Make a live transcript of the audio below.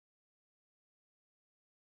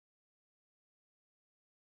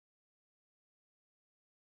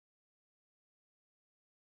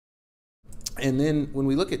And then when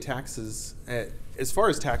we look at taxes, as far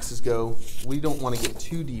as taxes go, we don't want to get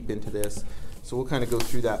too deep into this, so we'll kind of go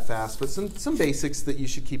through that fast. But some basics that you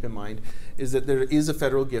should keep in mind is that there is a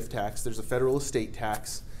federal gift tax, there's a federal estate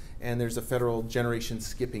tax, and there's a federal generation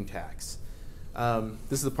skipping tax.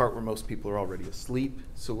 This is the part where most people are already asleep,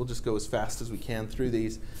 so we'll just go as fast as we can through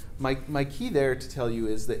these. My key there to tell you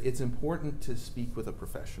is that it's important to speak with a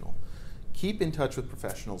professional. Keep in touch with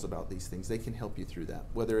professionals about these things. They can help you through that.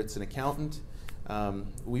 Whether it's an accountant,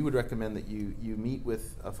 we would recommend that you meet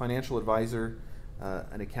with a financial advisor,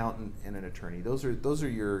 an accountant, and an attorney. Those are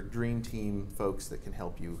your dream team folks that can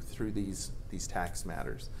help you through these tax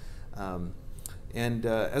matters.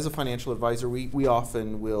 As a financial advisor, we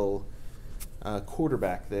often will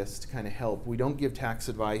quarterback this to kind of help. We don't give tax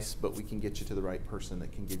advice, but we can get you to the right person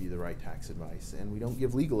that can give you the right tax advice. And we don't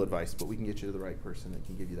give legal advice, but we can get you to the right person that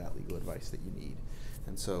can give you that legal advice that you need.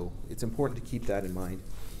 And so it's important to keep that in mind.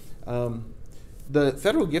 The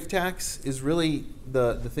federal gift tax is really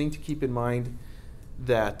the thing to keep in mind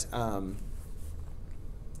that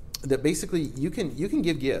that basically you can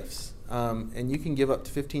give gifts, and you can give up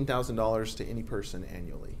to $15,000 to any person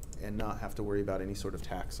annually and not have to worry about any sort of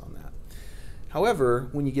tax on that. However,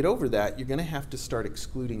 when you get over that, you're going to have to start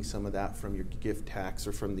excluding some of that from your gift tax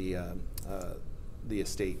or from the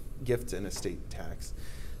estate gift and estate tax.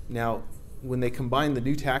 Now, when they combined the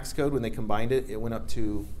new tax code, when they combined it, it went up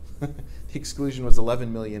to the exclusion was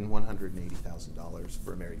 $11,180,000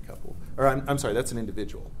 for a married couple. Or I'm sorry, that's an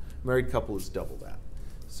individual. Married couple is double that.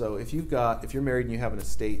 So if you're married and you have an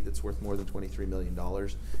estate that's worth more than $23 million,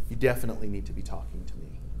 you definitely need to be talking to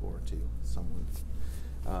me or to someone.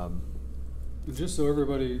 Just so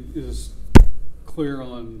everybody is clear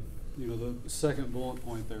on, the second bullet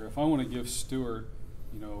point there, if I want to give Stuart,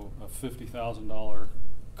 a $50,000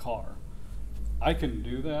 car, I can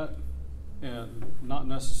do that and not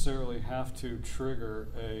necessarily have to trigger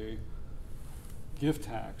a gift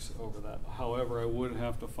tax over that. However, I would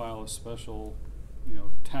have to file a special,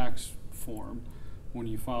 tax form when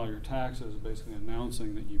you file your taxes, basically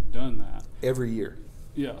announcing that you've done that. Every year.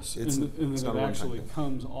 Yes, and then it actually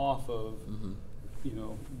comes off of,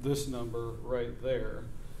 this number right there,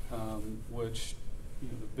 which,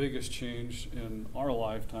 the biggest change in our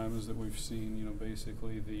lifetime is that we've seen,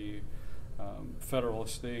 basically the federal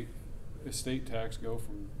estate tax go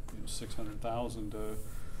from $600,000 to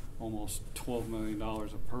almost $12 million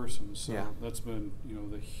a person. So yeah. That's been,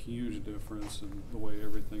 the huge difference in the way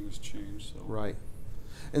everything has changed. So. Right,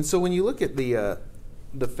 and so when you look at the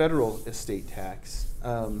federal estate tax,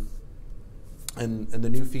 and the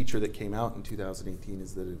new feature that came out in 2018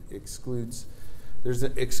 is that it excludes. There's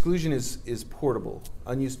an exclusion is portable.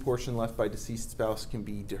 Unused portion left by deceased spouse can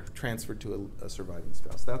be transferred to a surviving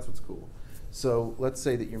spouse. That's what's cool. So let's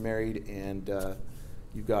say that you're married and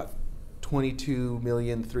you've got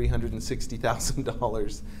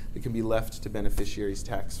 $22,360,000 that can be left to beneficiaries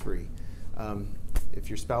tax-free. If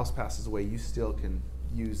your spouse passes away, you still can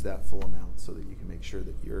use that full amount so that you can make sure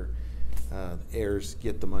that your heirs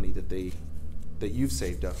get the money that you've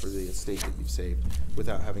saved up, or the estate that you've saved,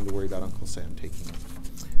 without having to worry about Uncle Sam taking it.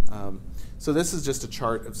 So this is just a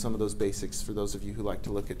chart of some of those basics for those of you who like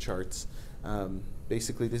to look at charts.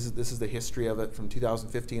 Basically, this is the history of it from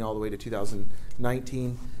 2015 all the way to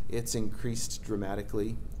 2019. It's increased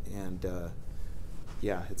dramatically, and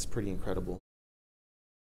yeah, it's pretty incredible.